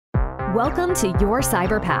Welcome to Your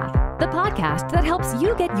Cyber Path, the podcast that helps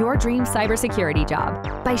you get your dream cybersecurity job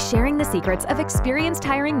by sharing the secrets of experienced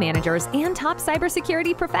hiring managers and top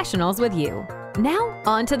cybersecurity professionals with you. Now,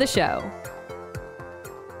 on to the show.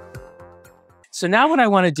 So now what I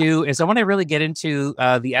want to do is I want to really get into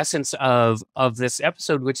the essence of this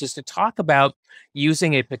episode, which is to talk about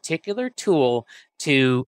using a particular tool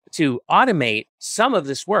to automate some of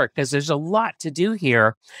this work, because there's a lot to do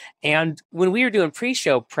here. And when we were doing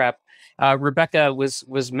pre-show prep, Rebecca was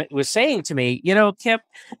saying to me, you know, Kip,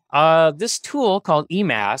 this tool called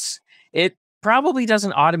eMASS, it probably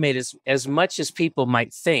doesn't automate as much as people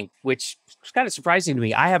might think, which is kind of surprising to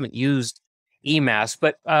me. I haven't used eMASS,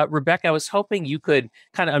 but Rebecca, I was hoping you could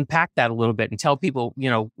kind of unpack that a little bit and tell people,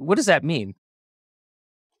 you know, what does that mean?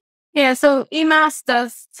 Yeah, so eMASS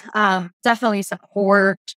does definitely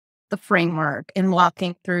support the framework in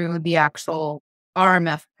walking through the actual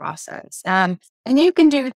RMF process. And you can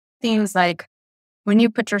do things like when you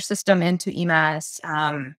put your system into eMASS,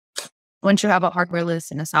 once you have a hardware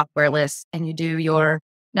list and a software list, and you do your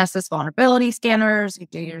Nessus vulnerability scanners, you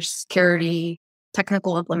do your security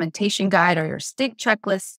technical implementation guide or your state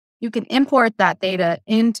checklist, you can import that data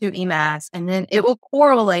into eMASS, and then it will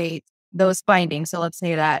correlate those findings. So let's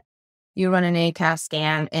say that you run an ACAS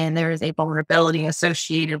scan and there is a vulnerability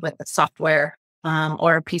associated with the software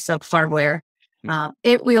or a piece of hardware.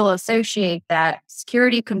 It will associate that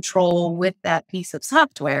security control with that piece of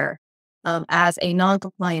software as a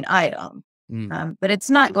non-compliant item. But it's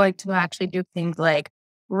not going to actually do things like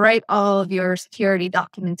write all of your security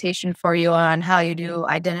documentation for you on how you do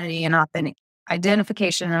identity and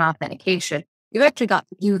identification and authentication. You've actually got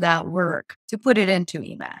to do that work to put it into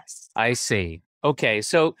eMASS. I see. Okay,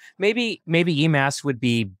 so maybe eMASS would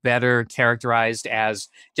be better characterized as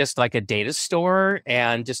just like a data store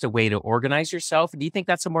and just a way to organize yourself. Do you think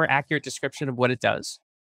that's a more accurate description of what it does?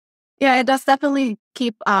 Yeah, it does definitely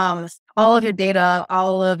keep all of your data,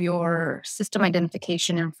 all of your system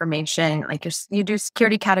identification information, like you do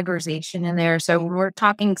security categorization in there. So when we're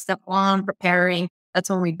talking step one, preparing, that's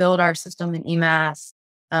when we build our system in eMASS.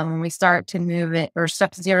 When we start to move it, or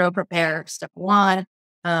step zero, prepare, step one,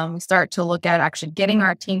 we start to look at actually getting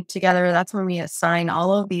our team together. That's when we assign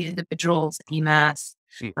all of the individuals eMASS.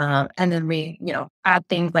 And then we, add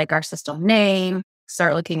things like our system name,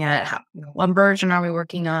 start looking at how, what version are we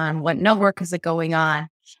working on? What network is it going on?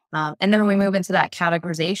 And then we move into that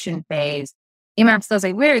categorization phase. eMASS does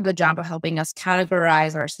a very good job of helping us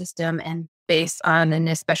categorize our system and based on the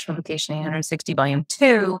NIST specification 860 volume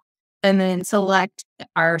 2, and then select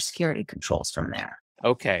our security controls from there.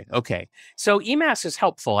 Okay. So eMASS is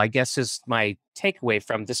helpful, I guess, is my takeaway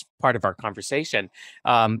from this part of our conversation.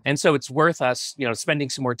 And so it's worth us, spending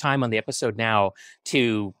some more time on the episode now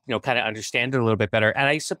to, kind of understand it a little bit better. And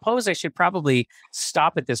I suppose I should probably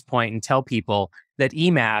stop at this point and tell people that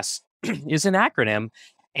eMASS is an acronym,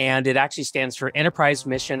 and it actually stands for Enterprise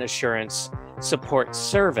Mission Assurance Support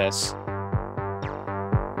Service.